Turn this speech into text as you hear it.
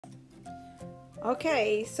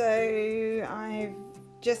Okay, so I've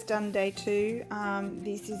just done day 2.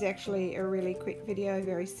 This is actually a really quick video,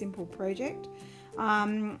 very simple project.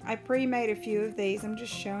 I pre-made a few of these. I'm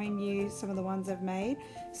just showing you some of the ones I've made.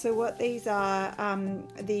 So what these are,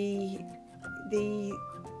 the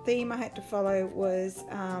theme I had to follow was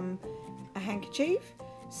a handkerchief.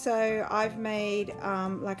 So I've made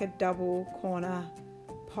like a double corner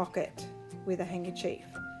pocket with a handkerchief.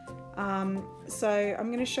 So I'm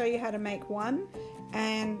going to show you how to make one,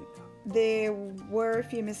 and there were a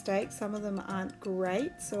few mistakes. Some of them aren't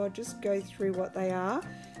great, so I'll just go through what they are,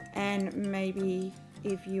 and maybe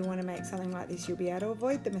if you want to make something like this you'll be able to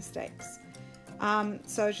avoid the mistakes.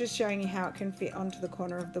 So I was just showing you how it can fit onto the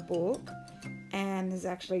corner of the book, and there's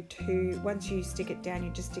actually two. Once you stick it down,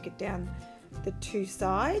 you just stick it down the two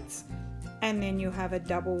sides, and then you'll have a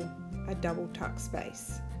double tuck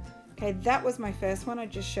space. Okay, that was my first one I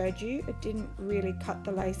just showed you. It didn't really cut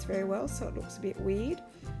the lace very well, so it looks a bit weird.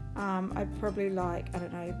 I'd probably I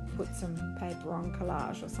don't know, put some paper on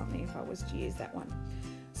collage or something if I was to use that one.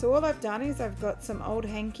 So all I've done is I've got some old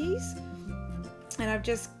hankies, and I've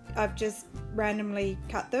just randomly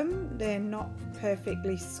cut them. They're not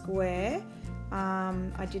perfectly square.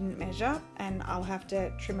 I didn't measure, and I'll have to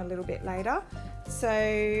trim a little bit later. So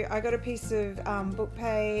I got a piece of book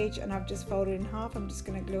page, and I've just folded it in half. I'm just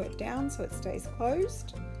going to glue it down so it stays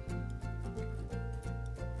closed.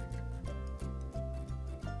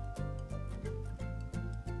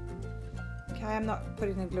 Okay, I'm not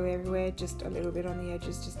putting the glue everywhere, just a little bit on the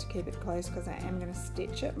edges just to keep it close, because I am going to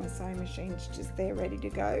stitch it. My sewing machine's just there ready to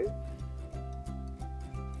go.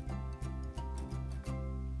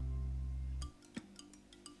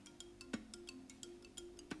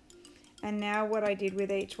 And now what I did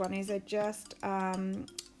with each one is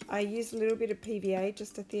I used a little bit of PVA,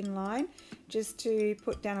 just a thin line, just to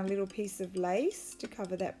put down a little piece of lace to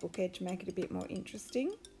cover that book edge, make it a bit more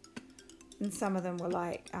interesting. And some of them were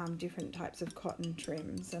like different types of cotton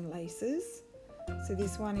trims and laces. So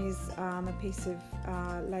this one is a piece of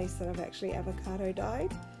lace that I've actually avocado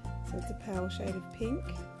dyed. So it's a pale shade of pink.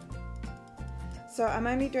 So I'm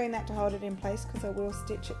only doing that to hold it in place, because I will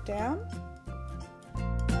stitch it down.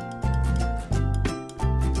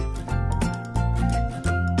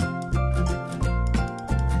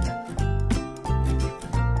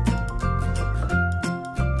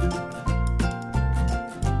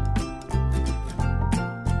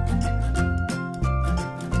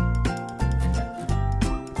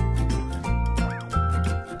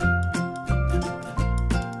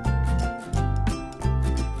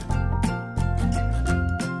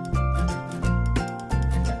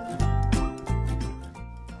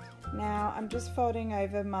 I'm just folding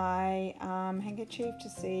over my handkerchief to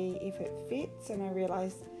see if it fits, and I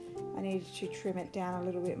realised I needed to trim it down a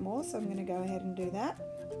little bit more, so I'm going to go ahead and do that.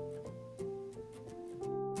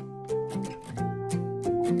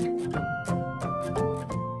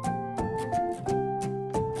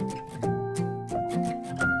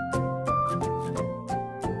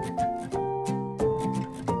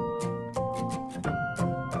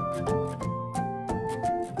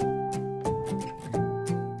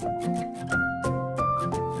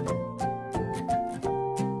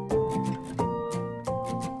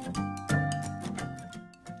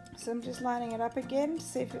 So I'm just lining it up again to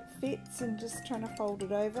see if it fits, and just trying to fold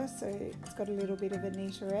it over so it's got a little bit of a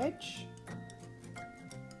neater edge.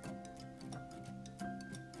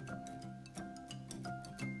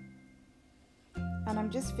 And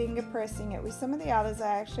I'm just finger pressing it. With some of the others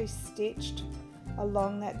I actually stitched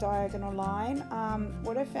along that diagonal line.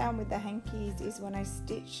 What I found with the hankies is when I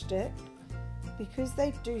stitched it, because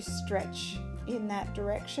they do stretch in that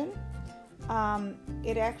direction,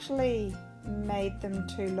 it actually made them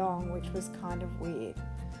too long, which was kind of weird.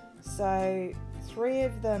 So 3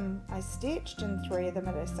 of them I stitched, and 3 of them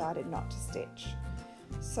I decided not to stitch.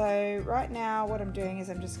 So right now what I'm doing is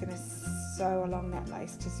I'm just going to sew along that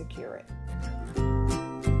lace to secure it.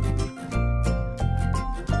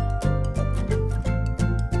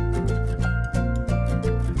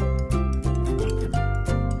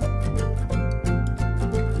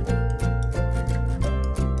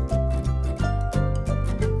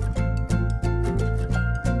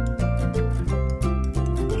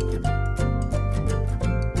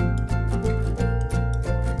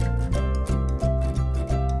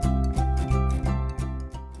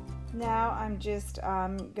 I'm just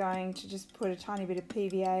going to just put a tiny bit of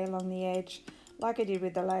PVA along the edge, like I did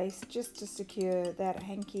with the lace, just to secure that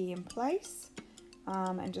hanky in place,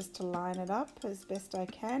 and just to line it up as best I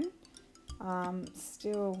can.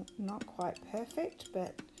 Still not quite perfect,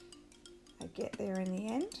 but I get there in the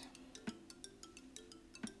end.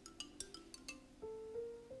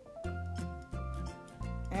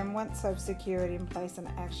 then once I've secured it in place, I'm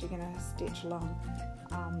actually going to stitch along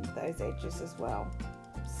those edges as well.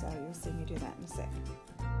 So you'll see me do that in a sec.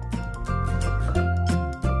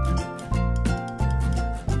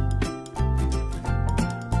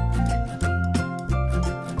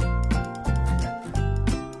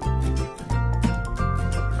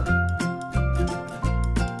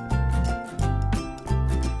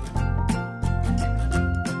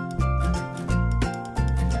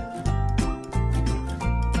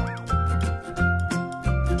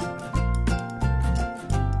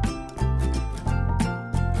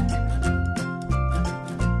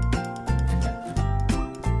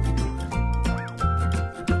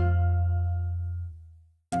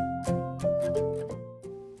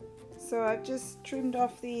 So I've just trimmed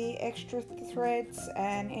off the extra threads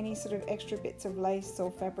and any sort of extra bits of lace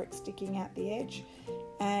or fabric sticking out the edge,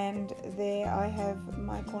 and there I have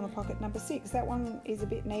my corner pocket number 6. That one is a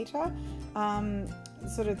bit neater.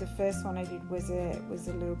 Sort of the first one I did was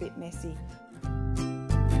a little bit messy.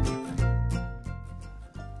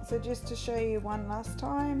 So just to show you one last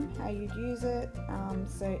time how you'd use it,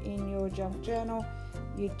 so in your junk journal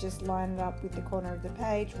you'd just line it up with the corner of the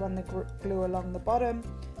page, run the glue along the bottom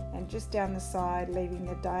and just down the side, leaving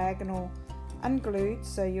the diagonal unglued,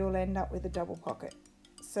 so you'll end up with a double pocket.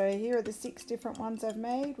 So here are the 6 different ones I've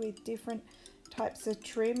made with different types of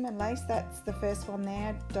trim and lace. That's the first one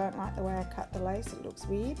there. Don't like the way I cut the lace, it looks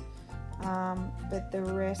weird, but the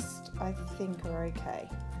rest I think are okay.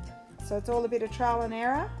 So it's all a bit of trial and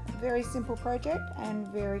error, very simple project and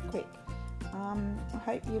very quick. I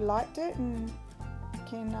hope you liked it and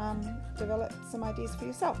can develop some ideas for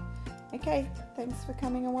yourself. Okay, thanks for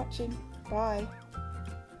coming and watching. Bye.